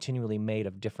actually continually made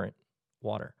of different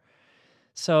water.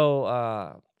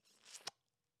 So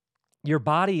your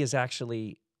body is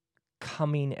actually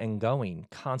coming and going,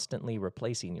 constantly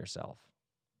replacing yourself.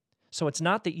 So it's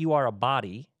not that you are a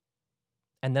body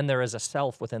and then there is a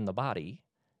self within the body.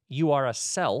 You are a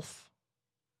self,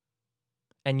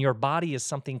 and your body is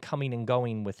something coming and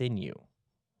going within you.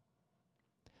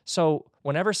 So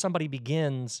whenever somebody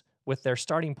begins with their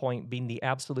starting point being the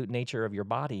absolute nature of your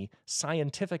body,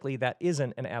 scientifically, that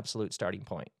isn't an absolute starting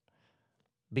point.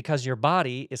 Because your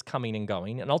body is coming and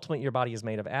going, and ultimately your body is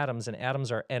made of atoms, and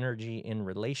atoms are energy in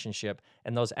relationship,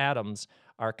 and those atoms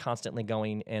are constantly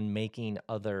going and making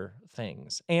other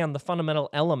things. And the fundamental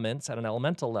elements at an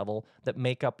elemental level that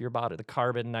make up your body, the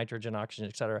carbon, nitrogen, oxygen,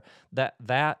 et cetera,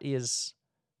 that is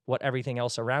what everything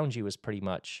else around you is pretty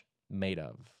much made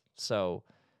of. So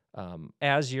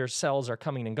as your cells are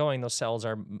coming and going, those cells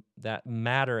that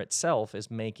matter itself is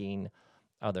making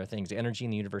other things. The energy in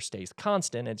the universe stays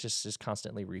constant. It just is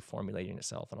constantly reformulating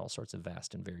itself in all sorts of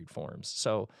vast and varied forms.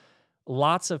 So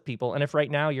lots of people, and if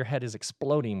right now your head is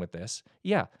exploding with this,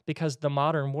 yeah, because the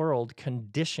modern world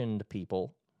conditioned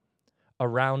people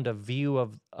around a view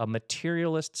of a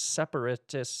materialist,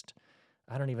 separatist,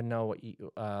 I don't even know what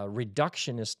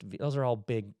reductionist, those are all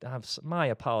big, my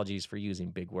apologies for using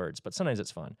big words, but sometimes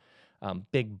it's fun.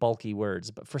 Big, bulky words.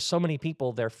 But for so many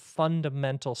people, their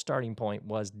fundamental starting point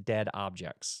was dead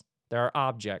objects. There are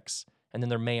objects, and then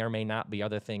there may or may not be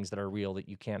other things that are real that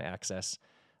you can't access,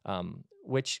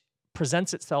 which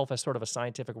presents itself as sort of a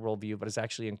scientific worldview, but is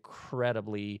actually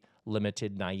incredibly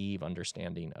limited, naive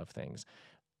understanding of things.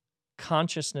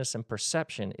 Consciousness and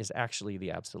perception is actually the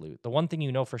absolute. The one thing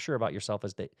you know for sure about yourself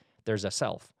is that there's a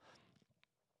self.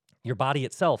 Your body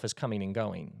itself is coming and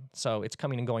going. So it's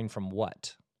coming and going from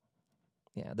what?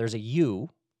 Yeah, there's a you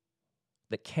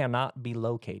that cannot be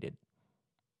located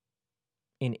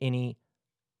in any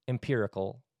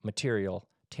empirical, material,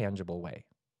 tangible way.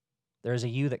 There's a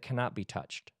you that cannot be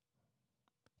touched.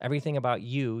 Everything about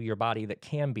you, your body that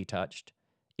can be touched,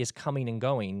 is coming and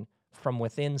going from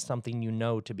within something you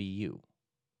know to be you.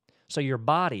 So your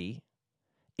body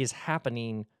is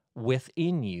happening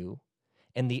within you,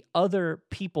 and the other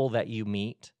people that you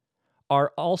meet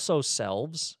are also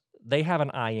selves. They have an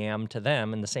I am to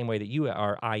them in the same way that you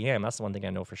are I am. That's the one thing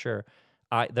I know for sure.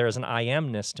 There's an I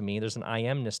amness to me. There's an I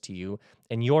amness to you,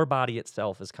 and your body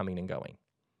itself is coming and going.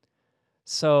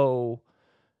 So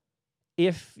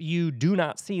if you do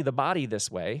not see the body this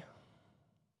way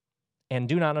and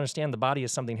do not understand the body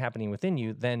as something happening within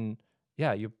you, then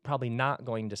yeah, you're probably not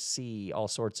going to see all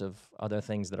sorts of other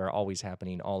things that are always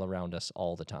happening all around us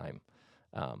all the time.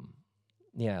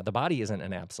 Yeah, the body isn't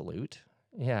an absolute.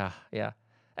 Yeah.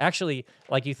 Actually,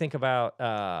 like you think about,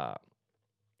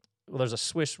 there's a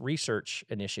Swiss research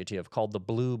initiative called the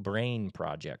Blue Brain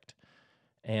Project.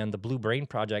 And the Blue Brain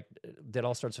Project did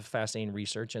all sorts of fascinating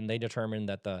research, and they determined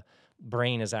that the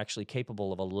brain is actually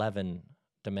capable of 11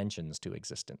 dimensions to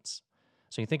existence.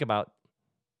 So you think about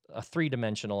a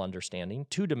 3-dimensional understanding,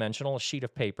 2-dimensional, a sheet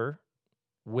of paper,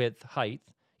 width, height.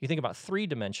 You think about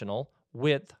 3-dimensional,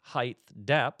 width, height,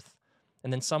 depth.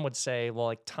 And then some would say, well,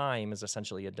 like time is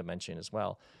essentially a dimension as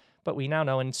well. But we now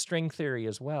know in string theory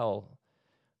as well,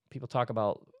 people talk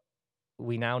about,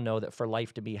 we now know that for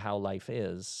life to be how life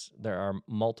is, there are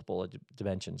multiple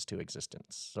dimensions to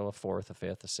existence. So a fourth, a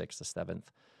fifth, a sixth, a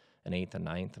seventh, an eighth, a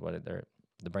ninth.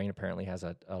 The brain apparently has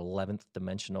a 11th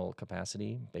dimensional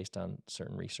capacity based on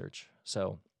certain research.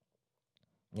 So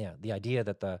yeah, the idea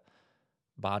that the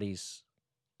body's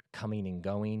coming and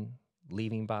going,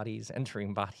 leaving bodies,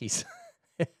 entering bodies.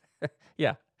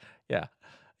 Yeah, yeah,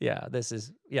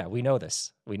 yeah. We know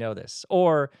this. We know this.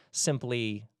 Or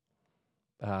simply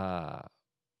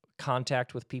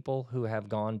contact with people who have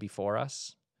gone before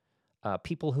us,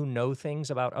 people who know things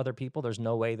about other people. There's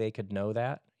no way they could know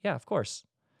that. Yeah, of course.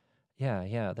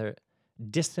 Yeah. They're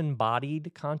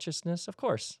disembodied consciousness, of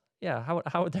course. Yeah,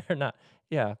 how would there not?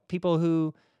 Yeah, people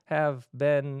who have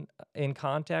been in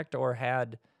contact or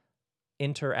had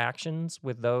interactions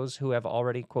with those who have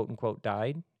already, quote unquote,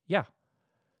 died.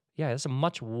 Yeah, it's a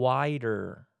much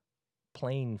wider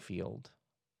playing field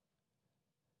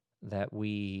that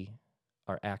we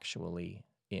are actually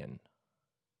in.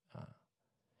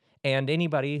 And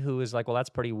anybody who is like, well, that's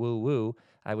pretty woo-woo,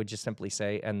 I would just simply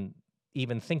say, and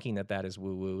even thinking that that is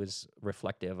woo-woo is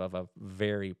reflective of a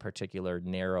very particular,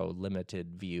 narrow,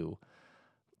 limited view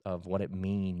of what it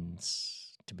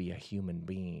means to be a human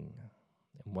being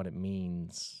and what it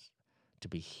means to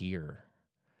be here.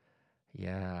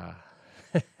 Yeah.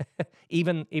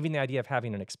 even the idea of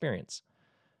having an experience.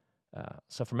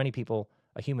 So for many people,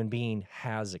 a human being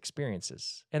has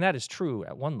experiences, and that is true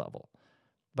at one level.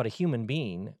 But a human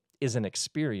being is an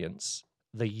experience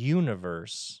the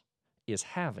universe is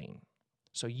having.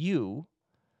 So you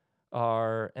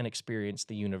are an experience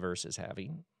the universe is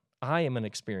having. I am an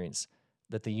experience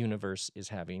that the universe is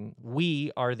having.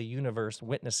 We are the universe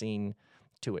witnessing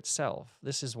to itself.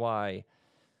 This is why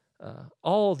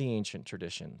all the ancient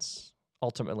traditions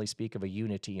ultimately speak of a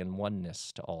unity and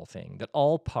oneness to all things, that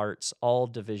all parts, all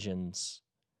divisions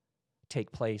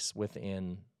take place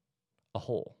within a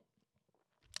whole.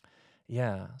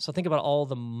 Yeah, so think about all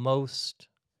the most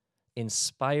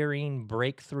inspiring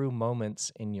breakthrough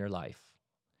moments in your life.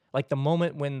 Like the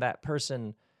moment when that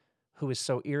person who is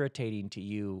so irritating to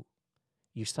you,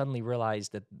 you suddenly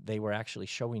realized that they were actually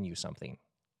showing you something.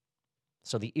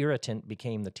 So the irritant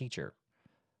became the teacher.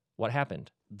 What happened?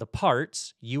 The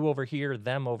parts, you over here,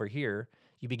 them over here,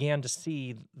 you began to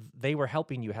see they were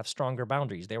helping you have stronger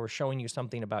boundaries. They were showing you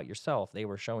something about yourself. They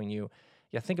were showing you,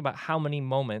 think about how many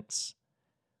moments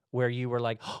where you were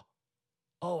like,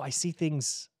 oh, I see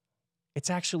things. It's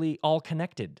actually all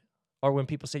connected. Or when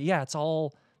people say, yeah, it's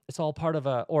all part of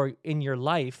or in your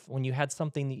life, when you had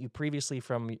something that you previously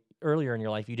from earlier in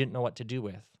your life, you didn't know what to do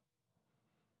with.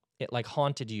 It like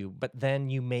haunted you, but then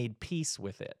you made peace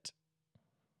with it.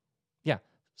 Yeah,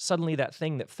 suddenly that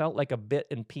thing that felt like a bit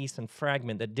and piece and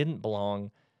fragment that didn't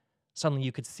belong, suddenly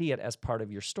you could see it as part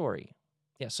of your story.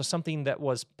 Yeah, so something that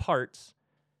was parts,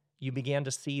 you began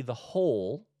to see the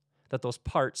whole that those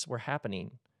parts were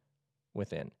happening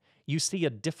within. You see a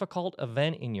difficult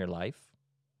event in your life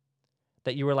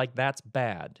that you were like, that's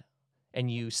bad.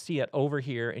 And you see it over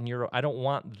here and I don't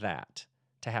want that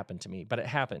to happen to me, but it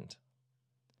happened.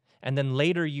 And then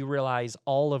later you realize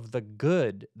all of the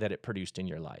good that it produced in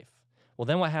your life. Well,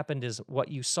 then what happened is what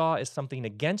you saw as something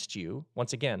against you,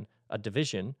 once again, a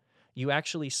division, you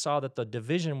actually saw that the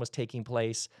division was taking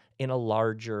place in a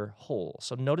larger whole.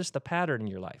 So notice the pattern in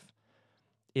your life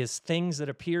is things that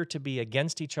appear to be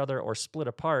against each other or split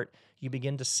apart, you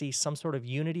begin to see some sort of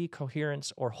unity,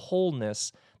 coherence, or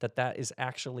wholeness that is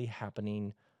actually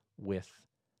happening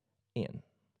within.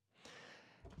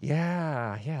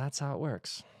 Yeah, that's how it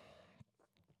works.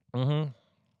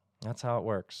 That's how it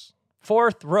works.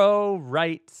 Fourth row,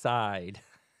 right side.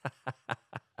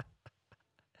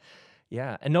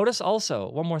 Yeah, and notice also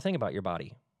one more thing about your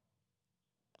body.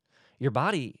 Your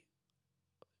body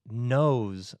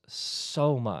knows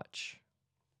so much.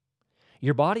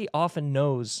 Your body often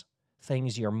knows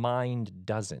things your mind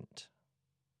doesn't.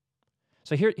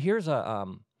 So here's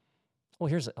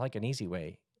like an easy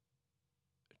way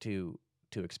to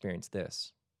experience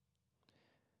this.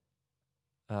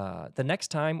 The next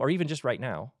time, or even just right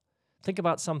now, think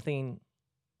about something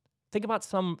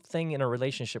in a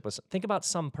relationship think about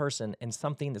some person and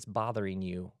something that's bothering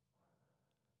you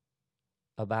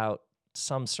about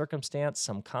some circumstance,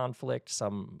 some conflict,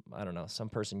 some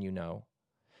person you know.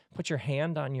 Put your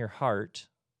hand on your heart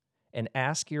and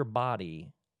ask your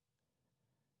body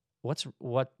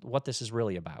what this is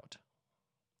really about.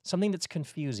 Something that's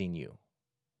confusing you.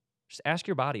 Just ask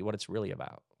your body what it's really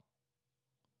about.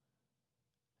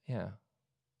 Yeah.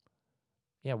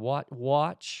 Yeah,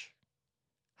 watch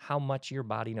how much your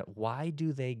body knows. Why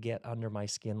do they get under my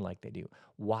skin like they do?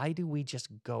 Why do we just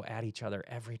go at each other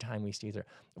every time we see each other?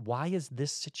 Why is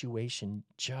this situation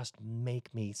just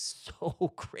make me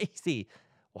so crazy?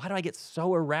 Why do I get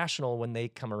so irrational when they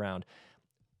come around?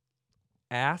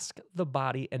 Ask the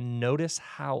body and notice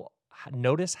how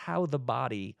the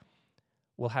body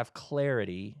will have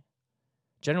clarity.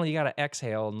 Generally, you got to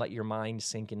exhale and let your mind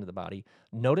sink into the body.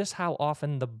 Notice how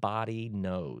often the body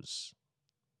knows.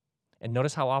 And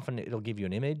notice how often it'll give you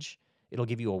an image. It'll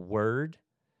give you a word.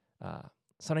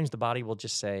 Sometimes the body will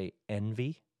just say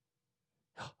envy.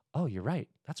 Oh, you're right.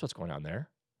 That's what's going on there.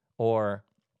 Or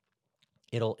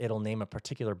it'll name a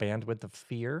particular bandwidth of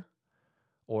fear.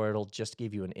 Or it'll just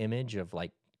give you an image of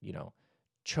like,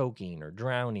 choking or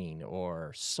drowning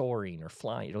or soaring or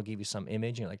flying. It'll give you some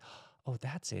image and you're like, oh,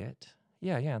 that's it.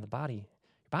 Yeah, your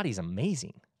body's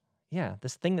amazing. Yeah,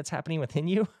 this thing that's happening within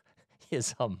you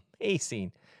is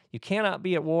amazing. You cannot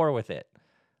be at war with it.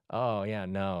 Oh, yeah,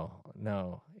 no.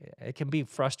 It can be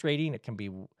frustrating. It can be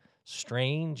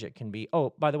strange. It can be,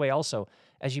 oh, by the way, also,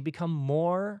 as you become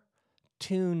more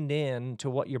tuned in to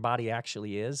what your body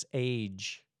actually is,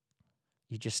 age,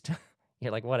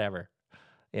 you're like, whatever.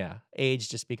 Yeah, age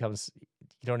just becomes,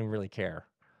 you don't even really care.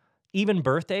 Even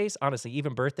birthdays, honestly,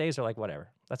 are like, whatever.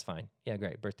 That's fine. Yeah,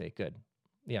 great. Birthday, good.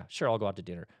 Yeah, sure, I'll go out to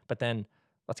dinner. But then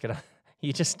let's get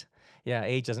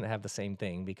age doesn't have the same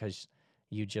thing because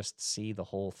you just see the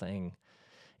whole thing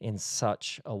in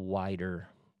such a wider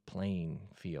playing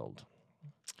field.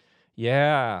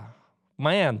 Yeah.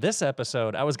 Man, this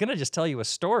episode, I was going to just tell you a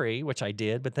story, which I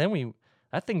did, but then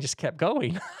that thing just kept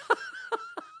going.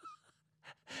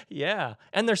 Yeah.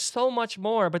 And there's so much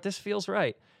more, but this feels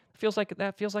right. Feels like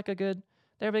a good,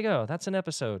 there we go. That's an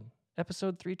episode.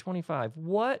 Episode 325.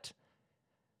 What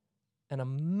an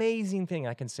amazing thing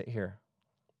I can sit here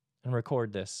and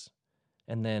record this.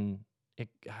 And then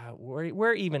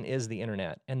where even is the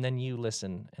internet? And then you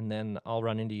listen, and then I'll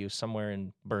run into you somewhere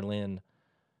in Berlin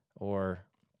or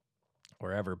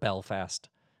wherever, Belfast,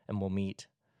 and we'll meet.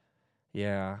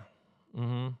 Yeah.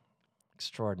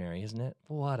 Extraordinary, isn't it?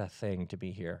 What a thing to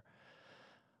be here.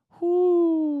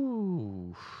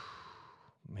 Whoo.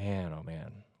 Man, oh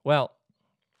man. Well,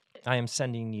 I am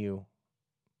sending you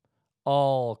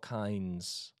all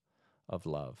kinds of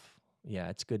love. Yeah,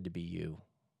 it's good to be you.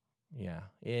 Yeah,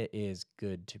 it is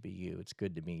good to be you. It's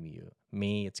good to be you.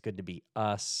 Me, it's good to be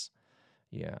us.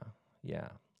 Yeah.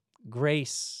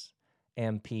 Grace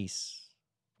and peace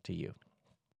to you.